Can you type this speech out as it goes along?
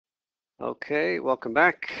Okay, welcome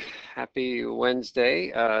back. Happy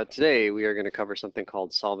Wednesday. Today we are going to cover something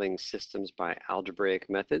called solving systems by algebraic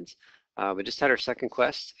methods. We just had our second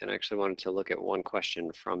quest and I actually wanted to look at one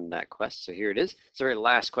question from that quest. So here it is. It's the very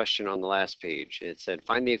last question on the last page. It said,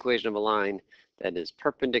 find the equation of a line that is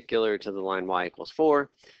perpendicular to the line y equals 4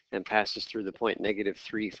 and passes through the point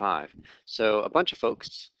 -3, 5. So a bunch of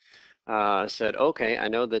folks said, okay, I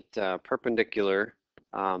know that perpendicular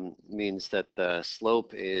means that the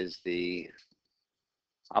slope is the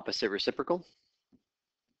opposite reciprocal.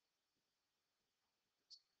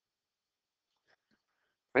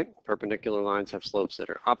 Right? Perpendicular lines have slopes that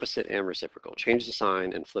are opposite and reciprocal. Change the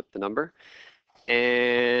sign and flip the number.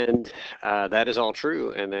 And that is all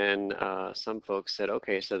true. And then some folks said,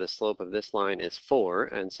 okay, so the slope of this line is 4.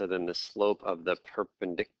 And so then the slope of the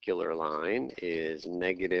perpendicular line is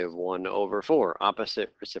 -1/4,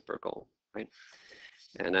 opposite reciprocal, right?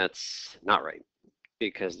 And that's not right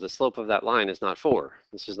because the slope of that line is not 4.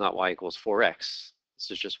 This is not y equals 4x.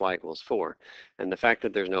 This is just y equals 4. And the fact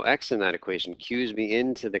that there's no x in that equation cues me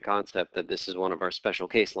into the concept that this is one of our special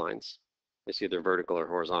case lines. It's either vertical or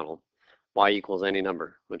horizontal. Y equals any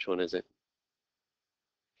number. Which one is it?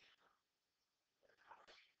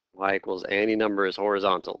 Y equals any number is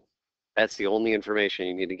horizontal. That's the only information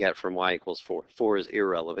you need to get from y equals 4. 4 is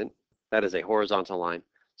irrelevant. That is a horizontal line.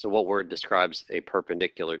 So what word describes a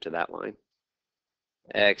perpendicular to that line?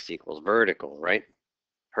 X equals vertical, right?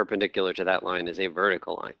 Perpendicular to that line is a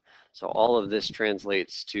vertical line. So all of this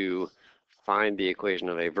translates to find the equation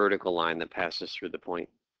of a vertical line that passes through the point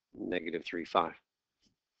 -3, 5.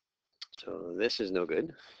 So this is no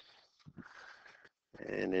good.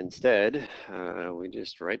 And instead, we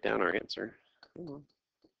just write down our answer.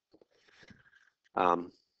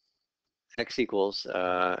 X equals,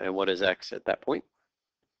 and what is x at that point?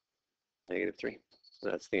 -3. So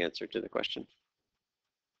that's the answer to the question.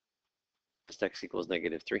 Just x equals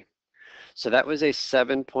 -3. So that was a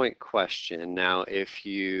 7-point question. Now, if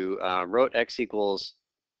you wrote x equals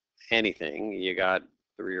anything, you got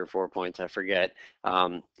 3 or 4 points, I forget.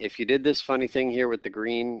 If you did this funny thing here with the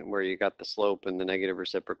green, where you got the slope and the negative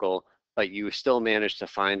reciprocal, but you still managed to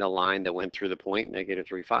find a line that went through the point,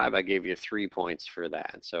 -3, 5, I gave you 3 points for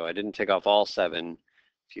that. So I didn't take off all 7.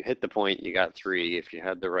 If you hit the point, you got 3. If you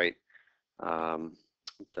had the right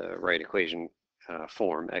equation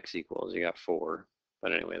form, x equals, you got 4.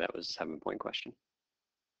 But anyway, that was a 7-point question.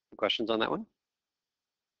 Questions on that one?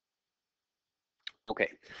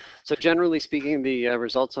 Okay, so generally speaking, the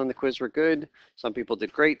results on the quiz were good. Some people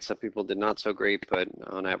did great, some people did not so great, but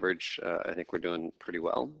on average, I think we're doing pretty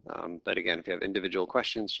well. But again, if you have individual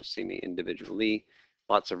questions, just see me individually.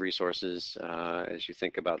 Lots of resources as you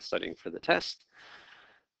think about studying for the test.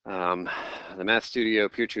 The Math Studio,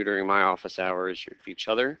 peer tutoring, my office hours, each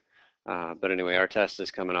other. But anyway, our test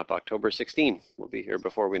is coming up October 16. We'll be here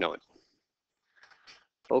before we know it.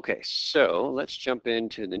 Okay, so let's jump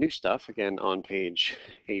into the new stuff again on page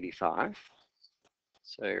 85.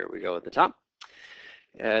 So here we go at the top.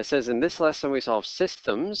 It says in this lesson we solve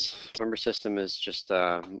systems. Remember, system is just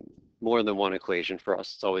more than one equation for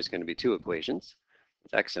us. It's always going to be 2 equations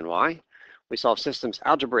with x and y. We solve systems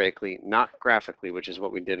algebraically, not graphically, which is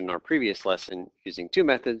what we did in our previous lesson using 2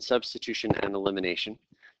 methods, substitution and elimination.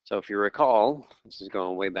 So if you recall, this is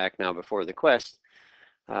going way back now before the quest,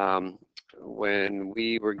 when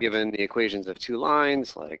we were given the equations of 2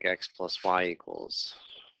 lines, like x plus y equals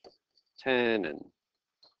 10 and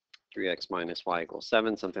 3x minus y equals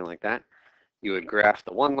 7, something like that, you would graph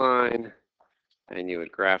the one line and you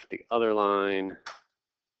would graph the other line.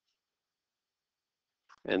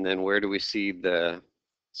 And then where do we see the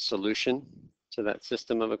solution to that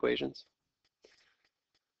system of equations?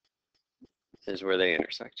 Is where they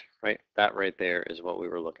intersect, right? That right there is what we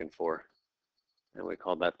were looking for. And we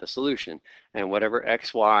call that the solution. And whatever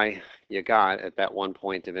x, y you got at that one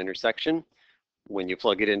point of intersection, when you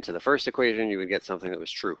plug it into the first equation, you would get something that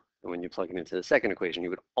was true. And when you plug it into the second equation,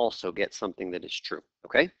 you would also get something that is true,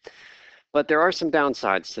 okay? But there are some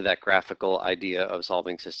downsides to that graphical idea of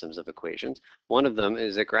solving systems of equations. One of them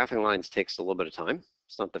is that graphing lines takes a little bit of time.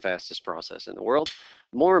 It's not the fastest process in the world.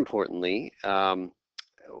 More importantly,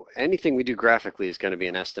 anything we do graphically is going to be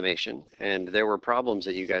an estimation. And there were problems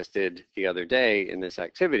that you guys did the other day in this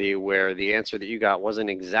activity where the answer that you got wasn't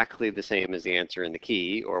exactly the same as the answer in the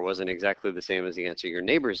key, or wasn't exactly the same as the answer your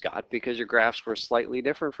neighbors got, because your graphs were slightly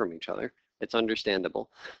different from each other. It's understandable.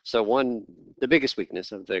 So the biggest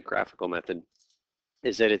weakness of the graphical method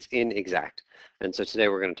is that it's inexact. And so today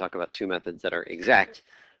we're going to talk about 2 methods that are exact,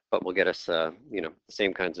 but will get us, the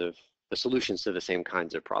same kinds of, the solutions to the same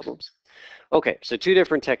kinds of problems. Okay, so two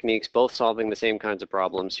different techniques, both solving the same kinds of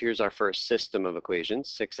problems. Here's our first system of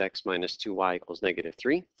equations, 6x minus 2y equals negative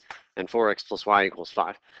 3, and 4x plus y equals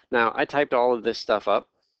 5. Now, I typed all of this stuff up,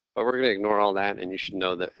 but we're going to ignore all that, and you should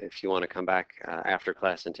know that if you want to come back after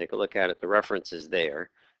class and take a look at it, the reference is there.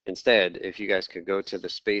 Instead, if you guys could go to the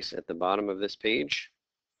space at the bottom of this page,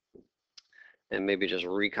 and maybe just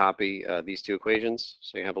recopy these two equations,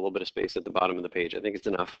 so you have a little bit of space at the bottom of the page. I think it's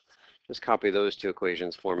enough. Just copy those two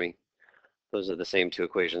equations for me. Those are the same two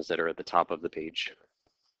equations that are at the top of the page.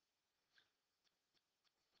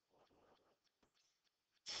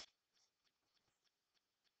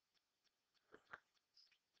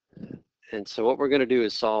 And so what we're going to do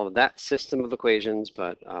is solve that system of equations,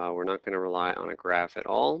 but we're not going to rely on a graph at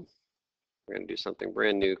all. We're going to do something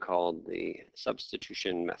brand new called the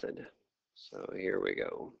substitution method. So here we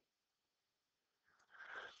go.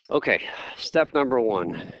 Okay, step number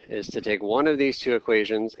one is to take one of these two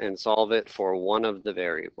equations and solve it for one of the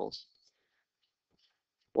variables.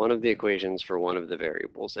 One of the equations for one of the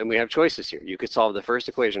variables. And we have choices here. You could solve the first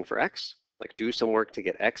equation for x, like do some work to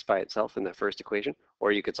get x by itself in that first equation,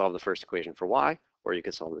 or you could solve the first equation for y, or you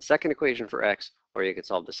could solve the second equation for x, or you could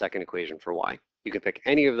solve the second equation for y. You could pick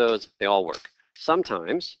any of those, they all work.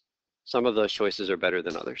 Sometimes, some of those choices are better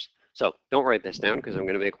than others. So don't write this down because I'm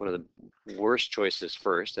going to make one of the worst choices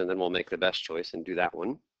first, and then we'll make the best choice and do that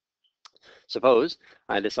one. Suppose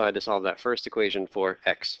I decide to solve that first equation for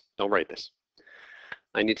x. Don't write this.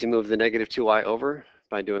 I need to move the negative 2y over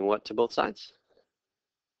by doing what to both sides?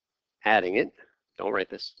 Adding it. Don't write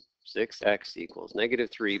this. 6x equals negative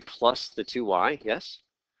 3 plus the 2y, yes?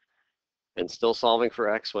 And still solving for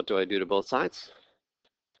x, what do I do to both sides?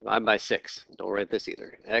 Divide by 6. Don't write this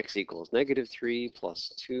either. X equals negative 3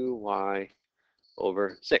 plus 2y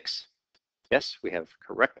over 6. Yes, we have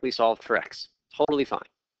correctly solved for x. Totally fine.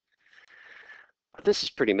 But this is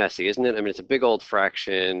pretty messy, isn't it? I mean, it's a big old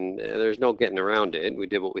fraction. There's no getting around it. We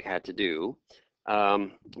did what we had to do.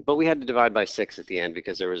 But we had to divide by 6 at the end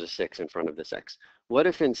because there was a 6 in front of this x. What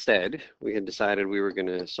if instead we had decided we were going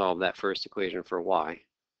to solve that first equation for y?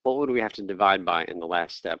 What would we have to divide by in the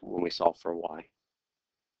last step when we solve for y?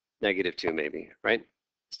 Negative 2 maybe, right?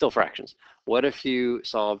 Still fractions. What if you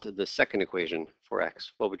solved the second equation for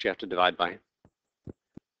x? What would you have to divide by?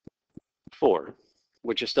 4,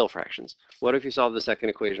 which is still fractions. What if you solve the second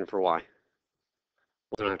equation for y?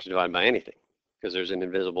 We don't have to divide by anything because there's an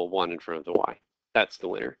invisible 1 in front of the y. That's the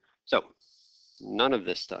winner. So none of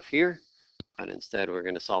this stuff here, and instead we're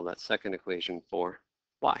going to solve that second equation for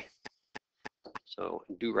y. So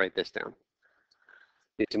do write this down.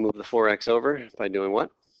 Need to move the 4x over by doing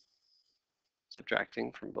what?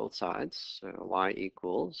 Subtracting from both sides. So y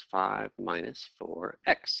equals 5 minus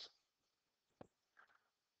 4x.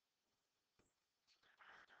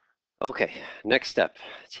 Okay, next step.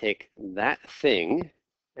 Take that thing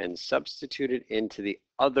and substitute it into the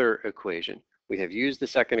other equation. We have used the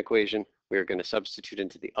second equation. We are going to substitute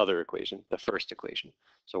into the other equation, the first equation.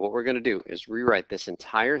 So what we're going to do is rewrite this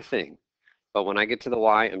entire thing. But when I get to the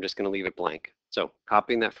y, I'm just going to leave it blank. So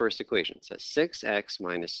copying that first equation, it says 6x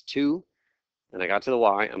minus 2. And I got to the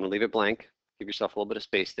y, I'm going to leave it blank. Give yourself a little bit of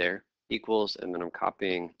space there. Equals, and then I'm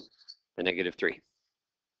copying the negative 3.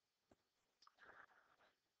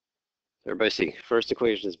 Everybody see, first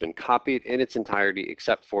equation has been copied in its entirety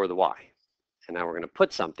except for the y. And now we're going to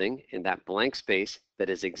put something in that blank space that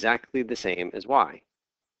is exactly the same as y.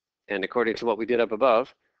 And according to what we did up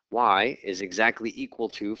above, y is exactly equal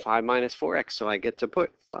to 5 minus 4x. So I get to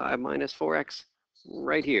put 5 minus 4x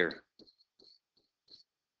right here.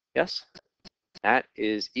 Yes? That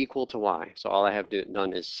is equal to y. So all I have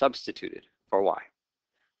done is substituted for y.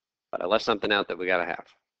 But I left something out that we got to have.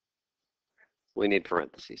 We need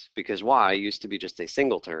parentheses because y used to be just a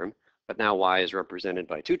single term, but now y is represented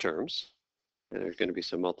by two terms. And there's going to be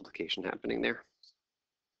some multiplication happening there.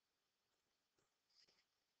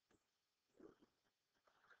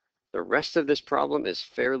 The rest of this problem is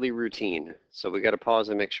fairly routine. So we got to pause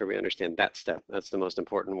and make sure we understand that step. That's the most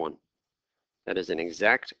important one. That is an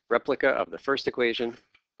exact replica of the first equation,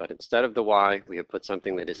 but instead of the y, we have put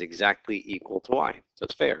something that is exactly equal to y. So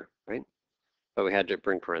it's fair, right? But we had to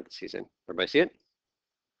bring parentheses in. Everybody see it?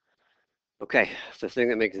 Okay, the thing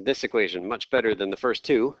that makes this equation much better than the first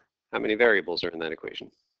two, how many variables are in that equation?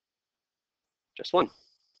 Just one.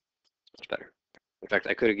 Much better. In fact,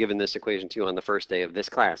 I could have given this equation to you on the first day of this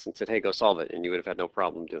class and said, hey, go solve it, and you would have had no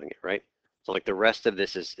problem doing it, right? So like the rest of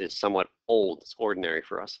this is somewhat old. It's ordinary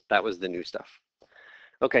for us. That was the new stuff.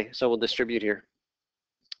 Okay, so we'll distribute here.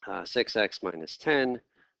 6x minus 10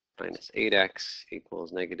 minus 8x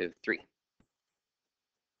equals negative 3.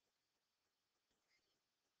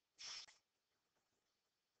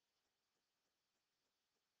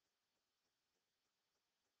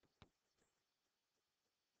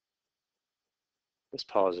 This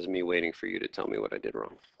pause is me waiting for you to tell me what I did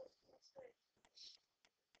wrong.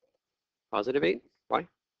 Positive 8? Why?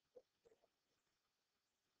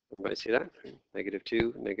 Everybody see that?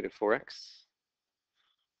 -2, -4x.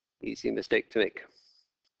 Easy mistake to make.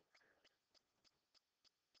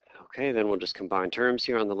 Okay, then we'll just combine terms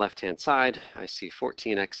here on the left-hand side. I see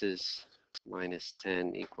 14x's minus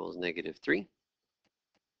 10 equals -3.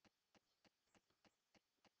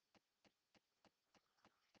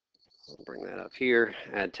 I'll bring that up here,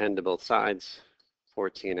 add 10 to both sides.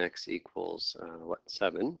 14x equals,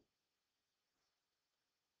 7?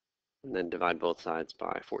 And then divide both sides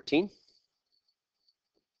by 14.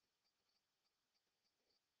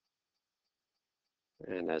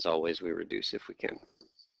 And as always, we reduce if we can.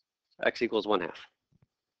 X equals 1/2.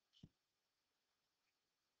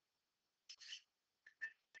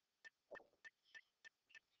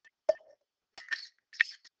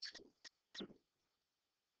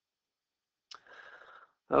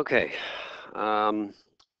 Okay.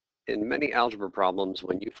 In many algebra problems,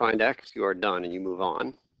 when you find x, you are done and you move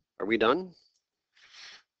on. Are we done?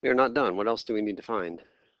 We are not done. What else do we need to find?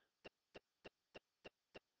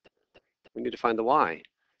 We need to find the y.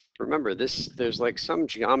 Remember, there's like some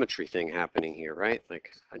geometry thing happening here, right?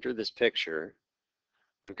 Like I drew this picture.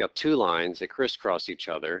 We've got two lines that crisscross each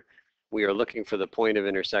other. We are looking for the point of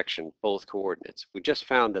intersection, both coordinates. We just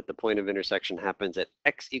found that the point of intersection happens at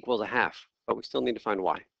x equals 1/2, but we still need to find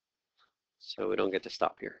y. So we don't get to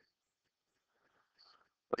stop here.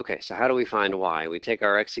 Okay, so how do we find y? We take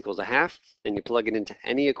our x equals 1/2 and you plug it into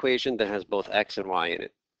any equation that has both x and y in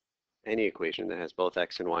it. Any equation that has both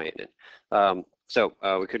x and y in it.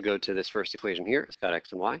 We could go to this first equation here. It's got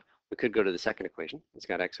x and y. We could go to the second equation. It's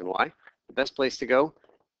got x and y. The best place to go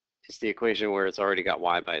is the equation where it's already got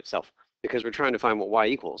y by itself, because we're trying to find what y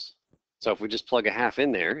equals. So if we just plug 1/2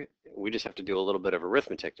 in there, we just have to do a little bit of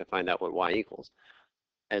arithmetic to find out what y equals,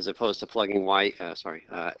 as opposed to plugging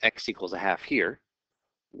x equals 1/2 here.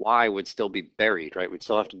 Y would still be buried, right? We'd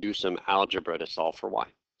still have to do some algebra to solve for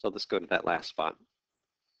y. So let's go to that last spot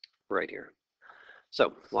right here.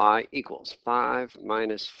 So y equals 5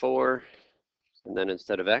 minus 4, and then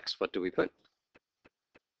instead of x, what do we put?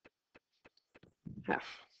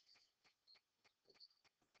 1/2.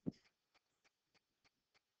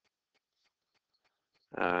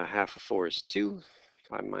 Half of 4 is 2.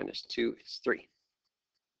 5 minus 2 is 3.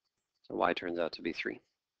 So y turns out to be 3.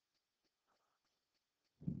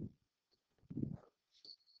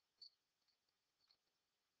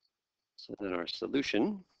 So then our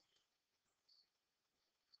solution,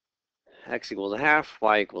 x equals 1/2,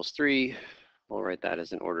 y equals 3. We'll write that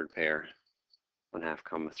as an ordered pair, 1/2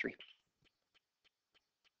 comma 3.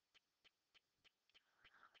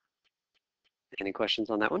 Any questions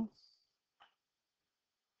on that one?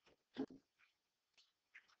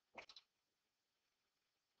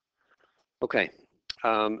 Okay,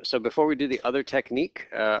 so before we do the other technique,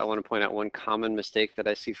 I want to point out one common mistake that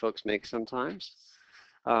I see folks make sometimes.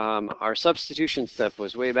 Our substitution step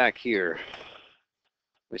was way back here.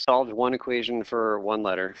 We solved one equation for one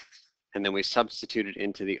letter, and then we substituted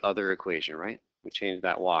into the other equation, right? We changed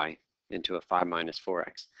that y into a 5 minus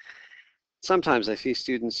 4x. Sometimes I see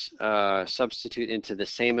students substitute into the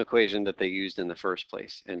same equation that they used in the first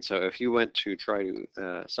place. And so if you went to try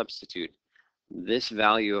to substitute this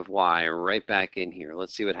value of y right back in here,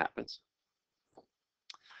 let's see what happens.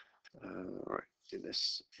 All right, do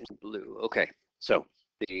this in blue. Okay, so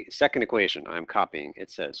the second equation I'm copying, it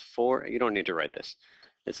says 4, you don't need to write this.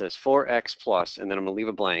 It says 4x plus, and then I'm gonna leave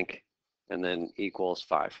a blank, and then equals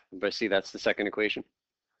 5. But see, that's the second equation.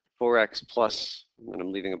 4x plus, and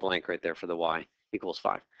I'm leaving a blank right there for the y, equals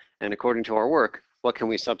 5. And according to our work, what can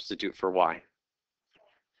we substitute for y?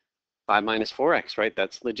 5 minus 4x, right?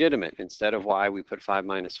 That's legitimate. Instead of y, we put 5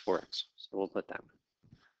 minus 4x. So we'll put that.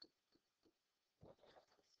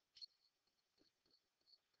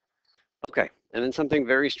 Okay, and then something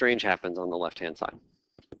very strange happens on the left-hand side.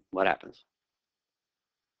 What happens?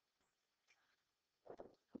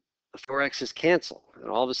 The 4x's cancel, and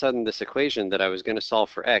all of a sudden this equation that I was going to solve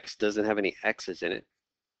for x doesn't have any x's in it.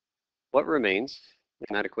 What remains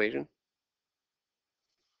in that equation?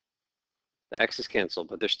 The x is canceled,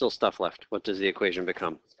 but there's still stuff left. What does the equation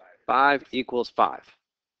become? 5 equals 5,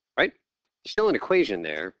 right? There's still an equation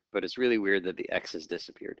there, but it's really weird that the x has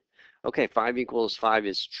disappeared. Okay, 5 equals 5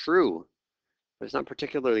 is true, but it's not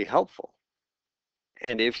particularly helpful.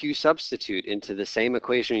 And if you substitute into the same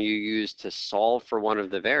equation you used to solve for one of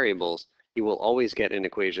the variables, you will always get an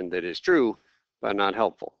equation that is true, but not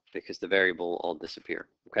helpful, because the variable will all disappear,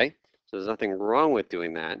 okay? So there's nothing wrong with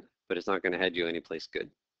doing that, but it's not going to head you anyplace good,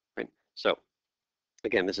 right? So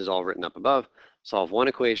again, this is all written up above. Solve one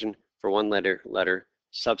equation, for one letter,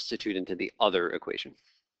 substitute into the other equation.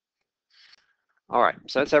 All right,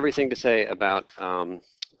 so that's everything to say about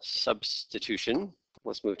substitution.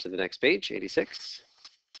 Let's move to the next page, 86.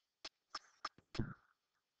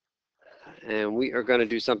 And we are going to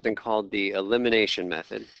do something called the elimination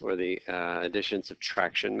method, or the addition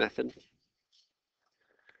subtraction method.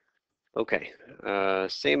 Okay,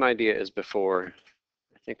 same idea as before.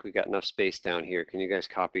 I think we got enough space down here. Can you guys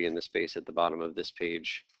copy in the space at the bottom of this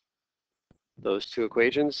page those two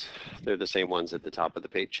equations? They're the same ones at the top of the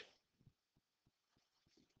page.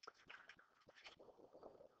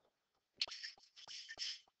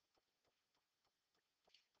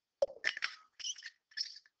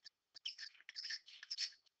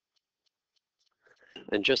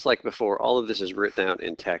 And just like before, all of this is written out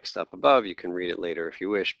in text up above. You can read it later if you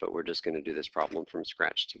wish, but we're just going to do this problem from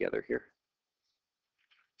scratch together here.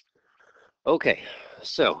 Okay,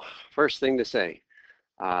 so first thing to say,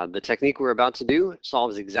 the technique we're about to do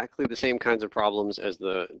solves exactly the same kinds of problems as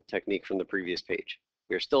the technique from the previous page.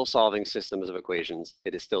 We're still solving systems of equations.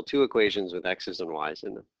 It is still two equations with x's and y's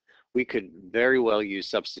in them. We could very well use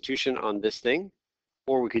substitution on this thing,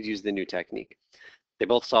 or we could use the new technique. They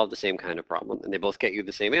both solve the same kind of problem, and they both get you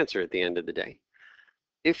the same answer at the end of the day.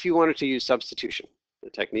 If you wanted to use substitution, the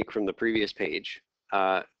technique from the previous page,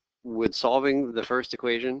 would solving the first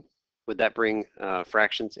equation, would that bring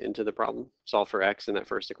fractions into the problem? Solve for x in that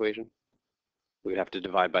first equation? We'd have to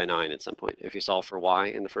divide by 9 at some point. If you solve for y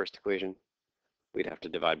in the first equation, we'd have to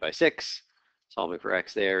divide by 6. Solving for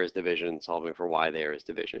x there is division, solving for y there is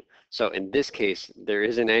division. So in this case, there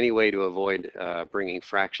isn't any way to avoid bringing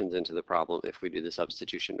fractions into the problem if we do the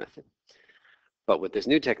substitution method. But with this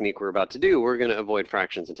new technique we're about to do, we're going to avoid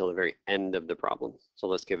fractions until the very end of the problem. So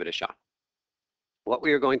let's give it a shot. What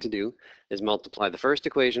we are going to do is multiply the first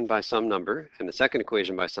equation by some number and the second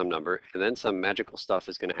equation by some number, and then some magical stuff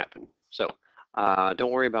is going to happen. So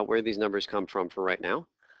don't worry about where these numbers come from for right now.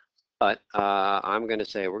 But I'm going to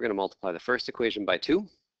say we're going to multiply the first equation by 2,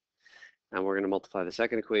 and we're going to multiply the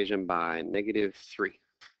second equation by -3.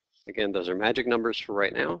 Again, those are magic numbers for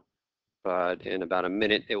right now, but in about a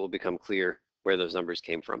minute, it will become clear where those numbers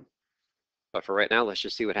came from. But for right now, let's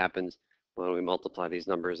just see what happens when we multiply these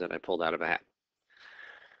numbers that I pulled out of a hat.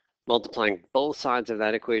 Multiplying both sides of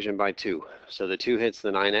that equation by 2. So the 2 hits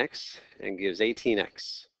the 9x and gives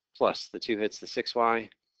 18x, plus the 2 hits the 6y,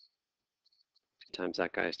 times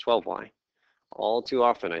that guy is 12y. All too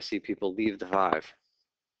often, I see people leave the 5.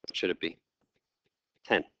 What should it be?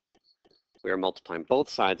 10. We are multiplying both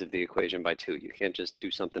sides of the equation by 2. You can't just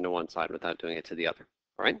do something to one side without doing it to the other,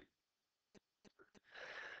 all right?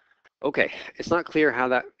 Okay, it's not clear how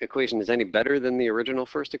that equation is any better than the original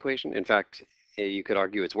first equation. In fact, you could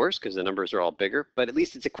argue it's worse because the numbers are all bigger, but at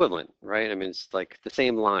least it's equivalent, right? I mean, it's like the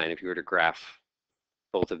same line if you were to graph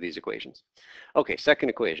both of these equations. Okay, second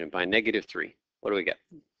equation by -3. What do we get?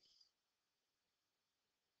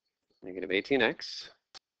 -18x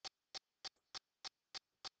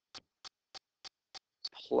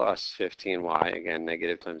plus 15y, again,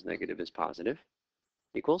 negative times negative is positive,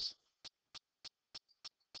 equals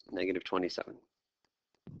 -27.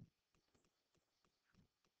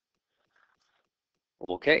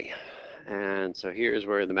 Okay, and so here's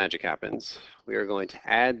where the magic happens. We are going to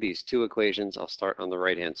add these two equations. I'll start on the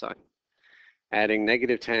right-hand side. Adding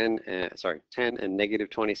 -10 and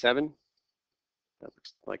 -27, that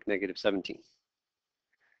looks like -17,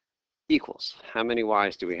 equals, how many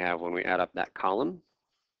y's do we have when we add up that column?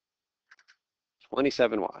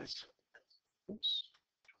 27 y's. Oops,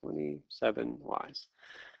 27 y's.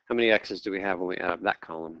 How many x's do we have when we add up that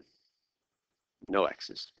column? No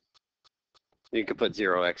x's. You could put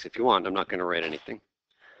 0x if you want. I'm not going to write anything.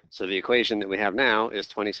 So the equation that we have now is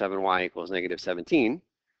 27y equals -17,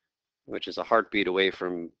 which is a heartbeat away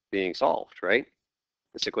from being solved, right?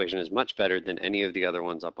 This equation is much better than any of the other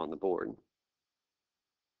ones up on the board.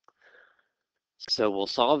 So we'll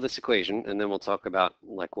solve this equation, and then we'll talk about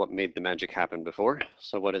like what made the magic happen before.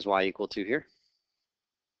 So what is y equal to here?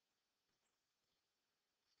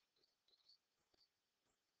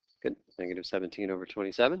 Good, -17 over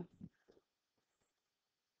 27.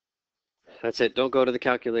 That's it, don't go to the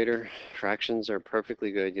calculator. Fractions are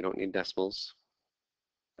perfectly good, you don't need decimals.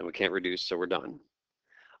 And we can't reduce, so we're done.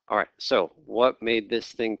 All right, so what made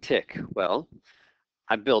this thing tick? Well,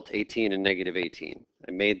 I built 18 and -18.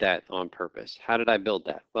 I made that on purpose. How did I build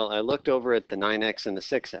that? Well, I looked over at the 9x and the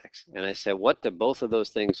 6x, and I said, what do both of those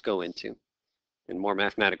things go into? In more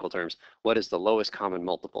mathematical terms, what is the lowest common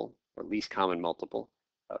multiple or least common multiple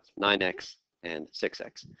of 9x and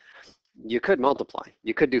 6x? You could multiply.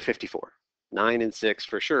 You could do 54. 9 and 6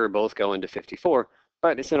 for sure both go into 54,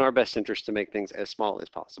 but it's in our best interest to make things as small as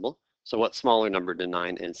possible. So what smaller number do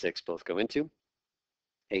 9 and 6 both go into?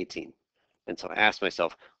 18. And so I asked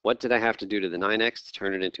myself, what did I have to do to the 9x to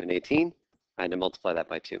turn it into an 18? I had to multiply that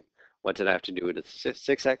by 2. What did I have to do with the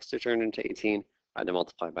 6x to turn it into 18? I had to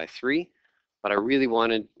multiply by 3. But I really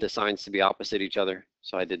wanted the signs to be opposite each other,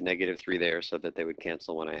 so I did -3 there so that they would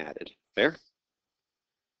cancel when I added. Fair?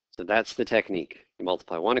 So that's the technique. You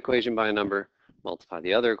multiply one equation by a number, multiply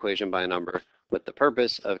the other equation by a number, with the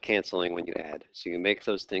purpose of canceling when you add. So you make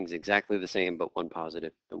those things exactly the same, but one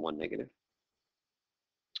positive and one negative.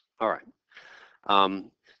 All right.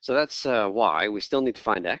 So that's y. We still need to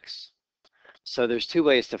find x. So there's two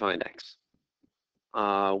ways to find x.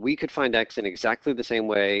 We could find x in exactly the same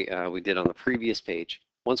way we did on the previous page.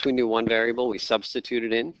 Once we knew one variable, we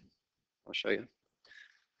substituted in. I'll show you.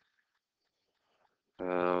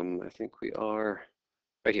 I think we are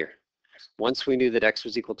right here. Once we knew that x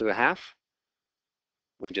was equal to a half,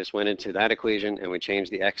 we just went into that equation and we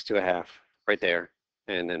changed the x to a half right there.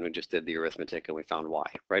 And then we just did the arithmetic and we found y,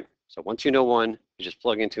 right? So once you know one, you just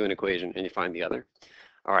plug into an equation and you find the other.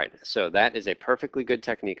 All right, so that is a perfectly good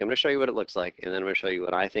technique. I'm going to show you what it looks like, and then I'm going to show you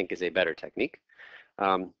what I think is a better technique.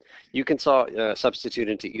 You can substitute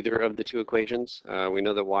into either of the two equations. We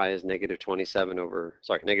know that y is -17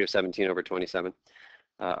 over 27.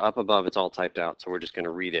 Up above, it's all typed out, so we're just going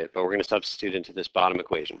to read it, but we're going to substitute into this bottom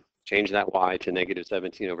equation. Change that y to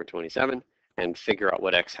 -17 over 27 and figure out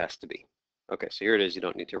what x has to be. Okay, so here it is. You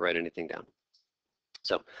don't need to write anything down.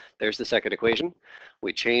 So there's the second equation.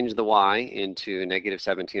 We change the y into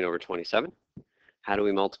 -17 over 27. How do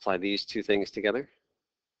we multiply these two things together?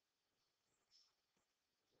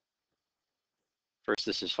 First,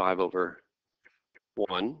 this is 5 over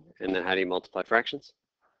 1, and then how do you multiply fractions?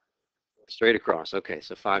 Straight across. Okay,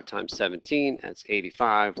 so 5 times 17, that's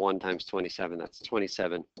 85. 1 times 27, that's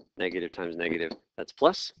 27. Negative times negative, that's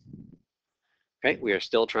plus. Okay, we are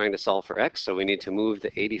still trying to solve for x, so we need to move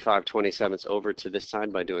the 85 27ths over to this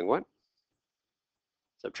side by doing what?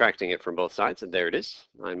 Subtracting it from both sides, and there it is.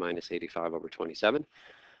 9 minus 85 over 27.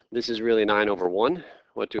 This is really 9 over 1.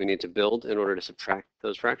 What do we need to build in order to subtract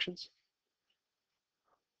those fractions?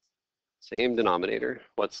 Same denominator.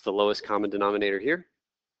 What's the lowest common denominator here?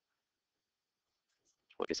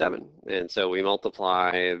 27. And so we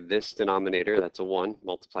multiply this denominator, that's a 1,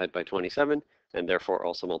 multiplied by 27, and therefore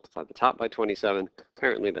also multiply the top by 27.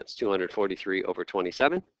 Apparently that's 243 over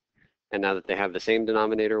 27. And now that they have the same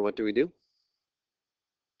denominator, what do?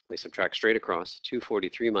 We subtract straight across.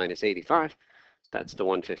 243 minus 85, that's the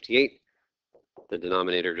 158. The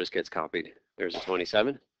denominator just gets copied. There's a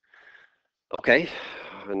 27. Okay,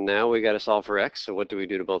 and now we got to solve for x. So what do we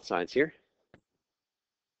do to both sides here?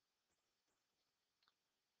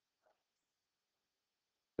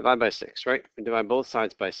 Divide by 6, right? We divide both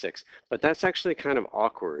sides by 6. But that's actually kind of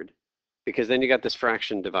awkward because then you got this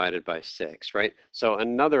fraction divided by 6, right? So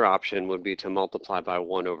another option would be to multiply by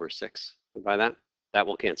 1 over 6. And by that, that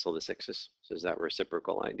will cancel the 6's. So is that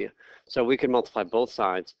reciprocal idea? So we can multiply both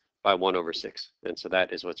sides by 1 over 6. And so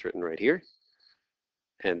that is what's written right here.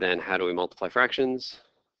 And then how do we multiply fractions?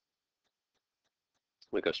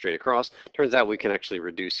 We go straight across. Turns out we can actually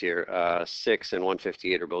reduce here. 6 and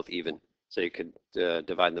 158 are both even. So you could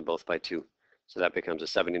divide them both by 2. So that becomes a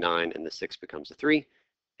 79 and the 6 becomes a 3.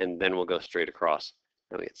 And then we'll go straight across.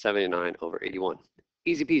 And we get 79 over 81.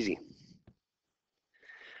 Easy peasy.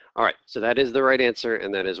 All right, so that is the right answer,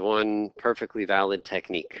 and that is one perfectly valid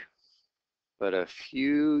technique. But a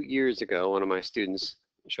few years ago, one of my students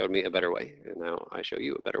showed me a better way, and now I show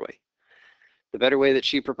you a better way. The better way that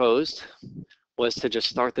she proposed was to just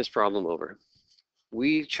start this problem over.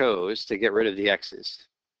 We chose to get rid of the x's.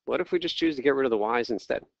 What if we just choose to get rid of the y's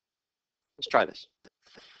instead? Let's try this.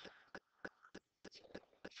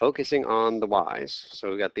 Focusing on the y's.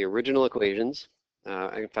 So we got the original equations.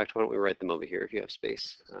 In fact, why don't we write them over here if you have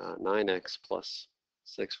space. 9x plus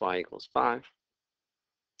 6y equals 5.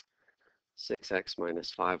 6x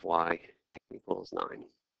minus 5y equals 9.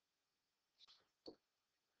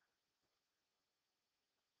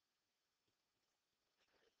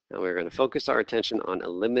 Now we're going to focus our attention on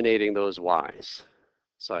eliminating those y's.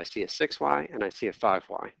 So I see a 6y and I see a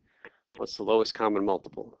 5y. What's the lowest common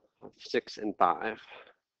multiple of 6 and 5?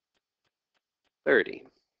 30.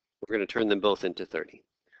 We're going to turn them both into 30.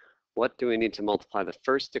 What do we need to multiply the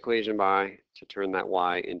first equation by to turn that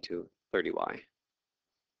y into 30y?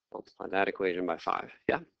 Multiply that equation by 5.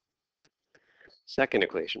 Yeah? Second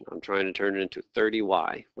equation, I'm trying to turn it into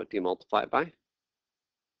 30y. What do you multiply it by?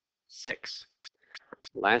 6.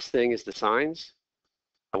 Last thing is the signs.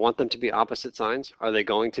 I want them to be opposite signs. Are they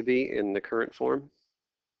going to be in the current form?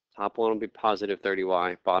 Top one will be positive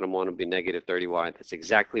 30y, bottom one will be negative 30y. That's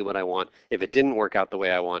exactly what I want. If it didn't work out the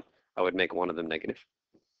way I want, I would make one of them negative,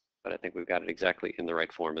 but I think we've got it exactly in the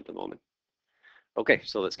right form at the moment. Okay,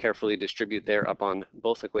 so let's carefully distribute there up on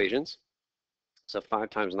both equations. So 5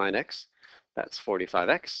 times 9x, that's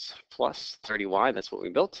 45x, plus 30y, that's what we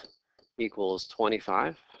built, equals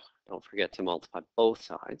 25. Don't forget to multiply both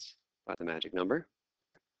sides by the magic number.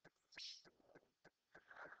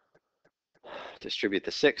 Distribute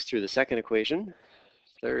the 6 through the second equation.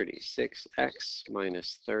 36x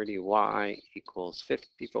minus 30y equals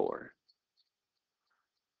 54.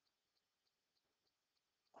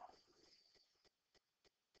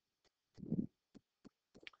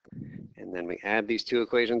 And then we add these two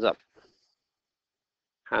equations up.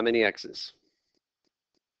 How many x's?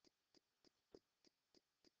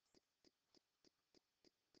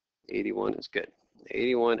 $81 is good.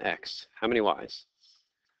 81x. How many y's?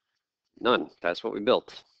 None. That's what we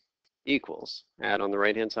built. Equals. Add on the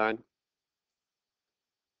right-hand side.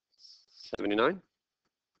 79.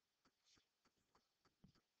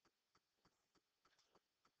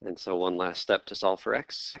 And so one last step to solve for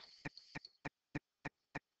x.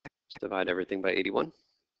 Just divide everything by 81.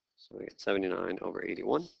 So we get 79 over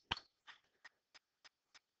 81.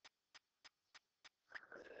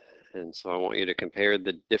 And so I want you to compare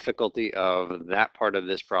the difficulty of that part of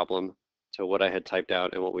this problem to what I had typed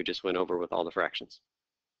out and what we just went over with all the fractions.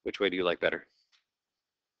 Which way do you like better?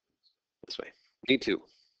 This way. Me too.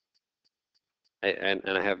 And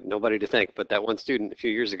I have nobody to thank but that one student a few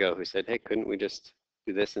years ago who said, hey, couldn't we just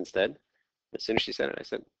do this instead? As soon as she said it, I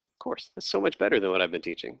said, of course, that's so much better than what I've been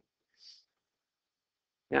teaching.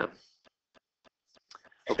 Yeah.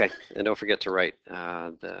 Okay, and don't forget to write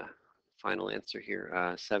the final answer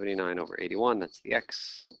here. 79 over 81, that's the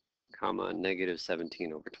x, comma, negative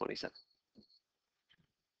 17 over 27.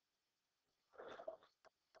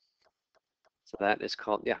 So that is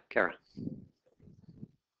called, yeah, Kara.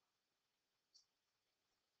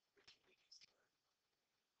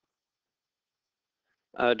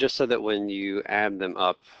 Just so that when you add them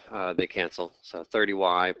up, they cancel. So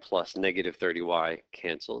 30y plus negative 30y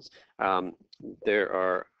cancels. There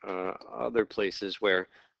are other places where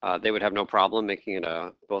they would have no problem making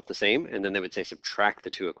it both the same, and then they would say subtract the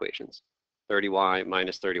two equations. 30y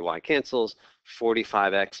minus 30y cancels.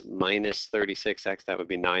 45x minus 36x, that would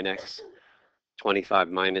be 9x. 25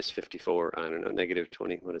 minus 54, I don't know, negative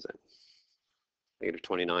 20, what is that? Negative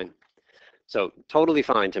 29. So totally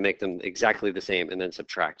fine to make them exactly the same and then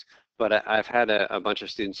subtract. But I've had a bunch of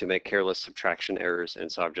students who make careless subtraction errors,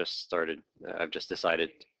 and so I've just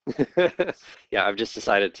decided, yeah, I've just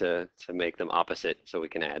decided to make them opposite so we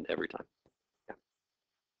can add every time. Yeah.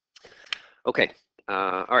 Okay,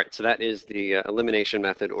 all right, so that is the elimination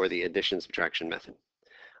method or the addition subtraction method.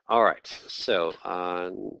 All right, so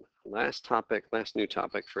last new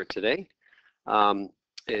topic for today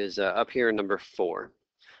is up here in number 4.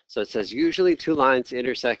 So it says usually two lines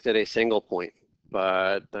intersect at a single point,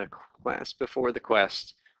 but the class before the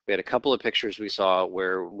quest, we had a couple of pictures we saw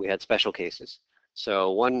where we had special cases.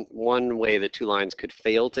 So one way that two lines could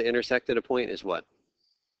fail to intersect at a point is what?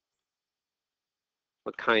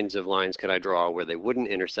 What kinds of lines could I draw where they wouldn't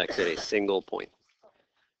intersect at a single point?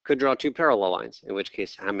 Could draw two parallel lines, in which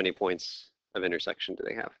case how many points of intersection do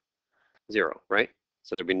they have? 0, right?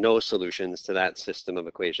 So there'd be no solutions to that system of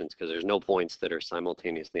equations because there's no points that are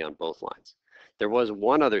simultaneously on both lines. There was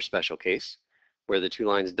one other special case where the two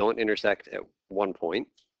lines don't intersect at one point,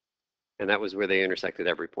 and that was where they intersected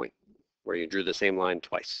every point, where you drew the same line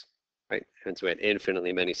twice, right? And so we had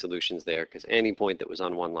infinitely many solutions there because any point that was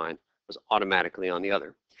on one line was automatically on the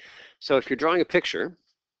other. So if you're drawing a picture,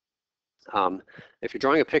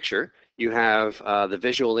 you have the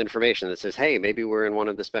visual information that says, hey, maybe we're in one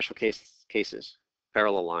of the special cases,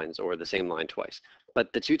 parallel lines or the same line twice.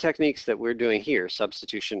 But the two techniques that we're doing here,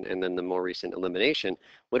 substitution and then the more recent elimination,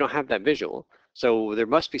 we don't have that visual. So there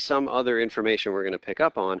must be some other information we're going to pick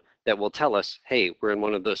up on that will tell us, hey, we're in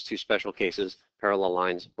one of those two special cases, parallel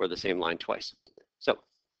lines or the same line twice. So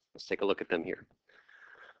let's take a look at them here.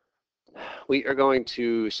 We are going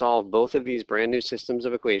to solve both of these brand new systems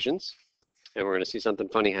of equations, and we're going to see something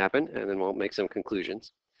funny happen, and then we'll make some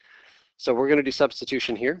conclusions. So we're going to do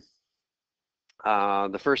substitution here.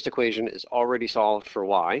 The first equation is already solved for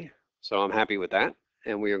y, so I'm happy with that.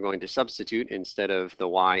 And we are going to substitute instead of the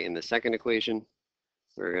y in the second equation,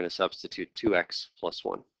 we're going to substitute 2x plus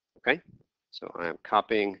 1, okay? So I am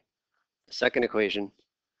copying the second equation.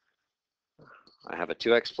 I have a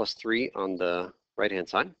 2x plus 3 on the right-hand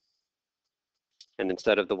side. And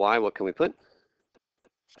instead of the y, what can we put?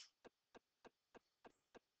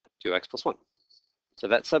 2x plus 1. So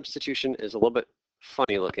that substitution is a little bit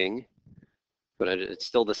funny looking, but it's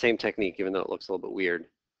still the same technique, even though it looks a little bit weird.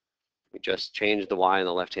 We just changed the y on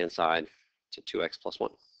the left-hand side to 2x plus 1.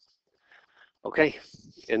 Okay,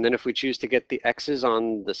 and then if we choose to get the x's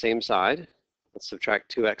on the same side, let's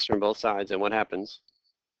subtract 2x from both sides, and what happens?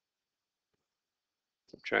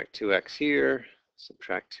 Subtract 2x here,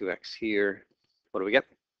 subtract 2x here. What do we get?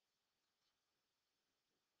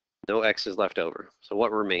 No x's left over. So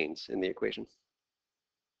what remains in the equation?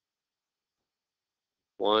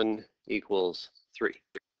 1 equals 3,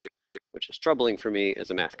 which is troubling for me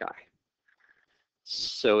as a math guy.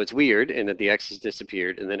 So it's weird in that the x's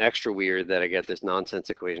disappeared, and then extra weird that I get this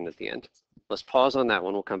nonsense equation at the end. Let's pause on that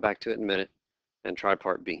one. We'll come back to it in a minute and try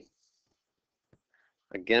part B.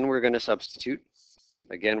 Again, we're going to substitute.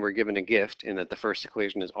 Again, we're given a gift in that the first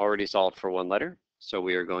equation is already solved for one letter. So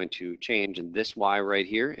we are going to change this y right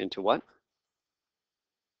here into what?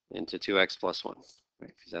 Into 2x plus 1,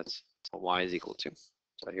 right? Because that's what y is equal to.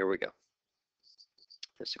 So here we go.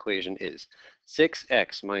 This equation is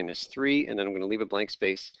 6x minus 3, and then I'm going to leave a blank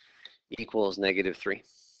space, equals negative 3.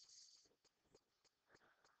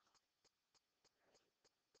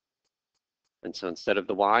 And so instead of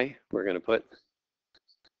the y, we're going to put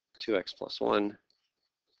 2x plus 1.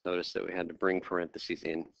 Notice that we had to bring parentheses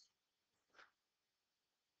in.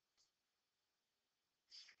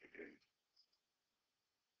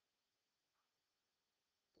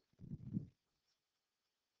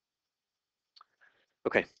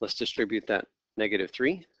 Okay, let's distribute that negative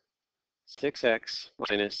 3. 6x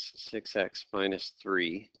minus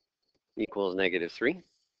 3 equals negative 3.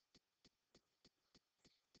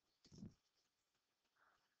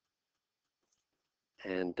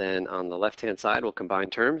 And then on the left-hand side, we'll combine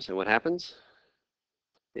terms. And what happens?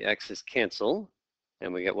 The x's cancel.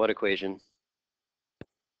 And we get what equation?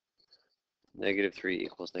 Negative 3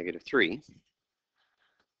 equals negative 3.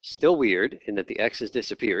 Still weird in that the x has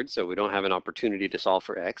disappeared, so we don't have an opportunity to solve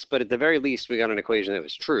for x. But at the very least, we got an equation that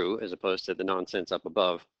was true, as opposed to the nonsense up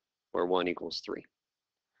above, where 1 equals 3.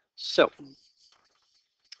 So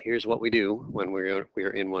here's what we do when we're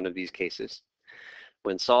in one of these cases.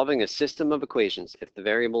 When solving a system of equations, if the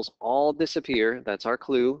variables all disappear, that's our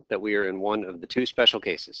clue that we are in one of the two special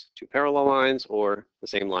cases, two parallel lines or the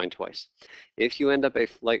same line twice. If you end up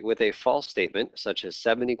with a false statement, such as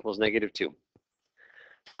 7 equals negative 2,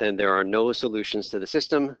 then there are no solutions to the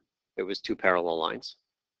system. It was two parallel lines.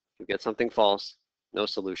 If you get something false, no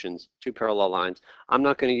solutions, two parallel lines. I'm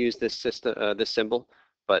not going to use this system, this symbol,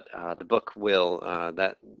 but the book will.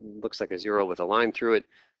 That looks like a 0 with a line through it.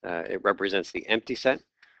 It represents the empty set.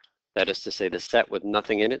 That is to say the set with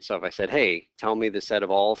nothing in it. So if I said, hey, tell me the set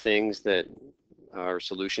of all things that are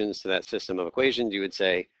solutions to that system of equations, you would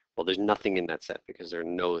say, well, there's nothing in that set because there are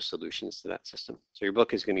no solutions to that system. So your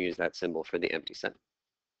book is going to use that symbol for the empty set.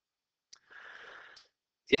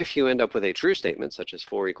 If you end up with a true statement, such as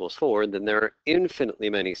 4 equals 4, then there are infinitely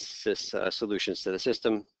many solutions to the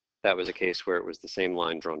system. That was a case where it was the same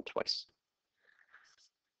line drawn twice.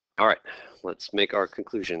 All right, let's make our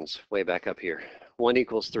conclusions way back up here. 1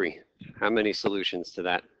 equals 3. How many solutions to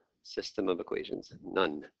that system of equations?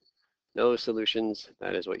 None. No solutions.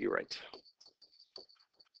 That is what you write.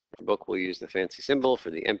 Our book will use the fancy symbol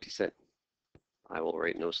for the empty set. I will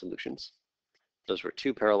write no solutions. Those were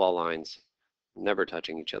two parallel lines, never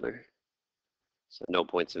touching each other. So no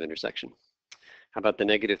points of intersection. How about the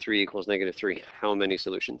negative 3 equals negative 3? How many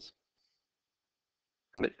solutions?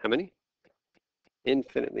 How many?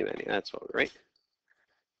 Infinitely many. That's what we write.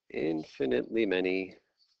 Infinitely many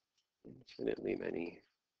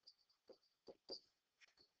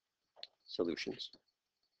solutions.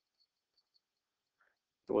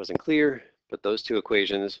 It wasn't clear, but those two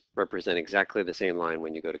equations represent exactly the same line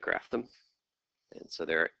when you go to graph them. And so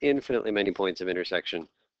there are infinitely many points of intersection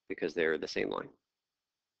because they're the same line.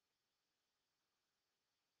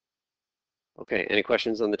 Okay, any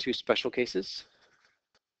questions on the two special cases?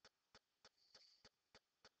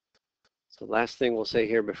 So last thing we'll say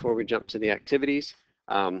here before we jump to the activities.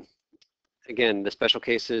 Again, the special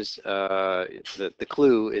cases, the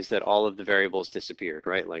clue is that all of the variables disappeared,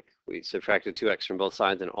 right? Like we subtracted 2x from both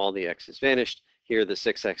sides and all the x's vanished. Here the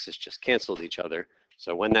 6x's just canceled each other.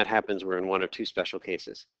 So when that happens, we're in one of two special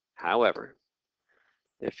cases. However,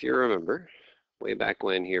 if you remember, way back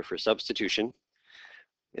when here for substitution,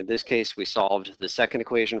 in this case, we solved the second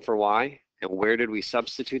equation for y. And where did we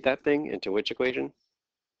substitute that thing? Into which equation?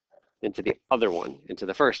 Into the other one, into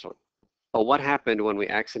the first one. Well, what happened when we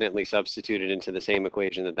accidentally substituted into the same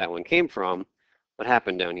equation that one came from? What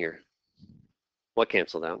happened down here? What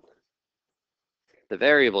canceled out? The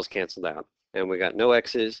variables canceled out, and we got no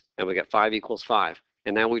x's, and we got 5 equals 5.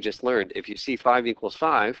 And now we just learned, if you see 5 equals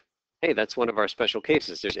 5, hey, that's one of our special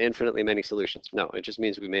cases. There's infinitely many solutions. No, it just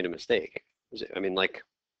means we made a mistake. I mean, like,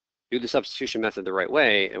 do the substitution method the right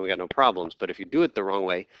way and we got no problems. But if you do it the wrong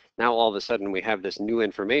way, now all of a sudden we have this new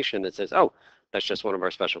information that says, oh, that's just one of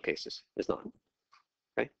our special cases. It's not.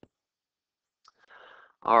 Okay.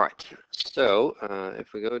 All right. So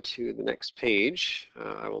if we go to the next page,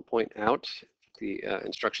 I will point out the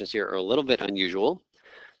instructions here are a little bit unusual.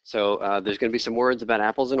 So there's going to be some words about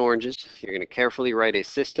apples and oranges. You're going to carefully write a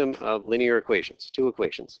system of linear equations, 2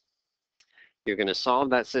 equations. You're going to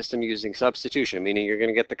solve that system using substitution, meaning you're going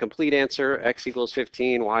to get the complete answer, x equals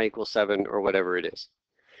 15, y equals 7, or whatever it is.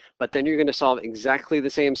 But then you're going to solve exactly the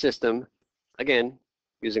same system, again,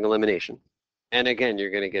 using elimination. And again,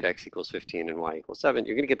 you're going to get x equals 15 and y equals 7.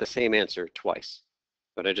 You're going to get the same answer twice.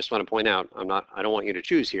 But I just want to point out, I don't want you to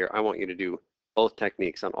choose here. I want you to do both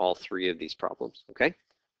techniques on all 3 of these problems, okay,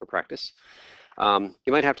 for practice.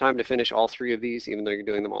 You might have time to finish all 3 of these, even though you're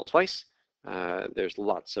doing them all twice. There's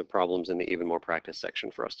lots of problems in the even more practice section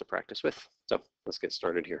for us to practice with. So let's get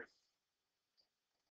started here.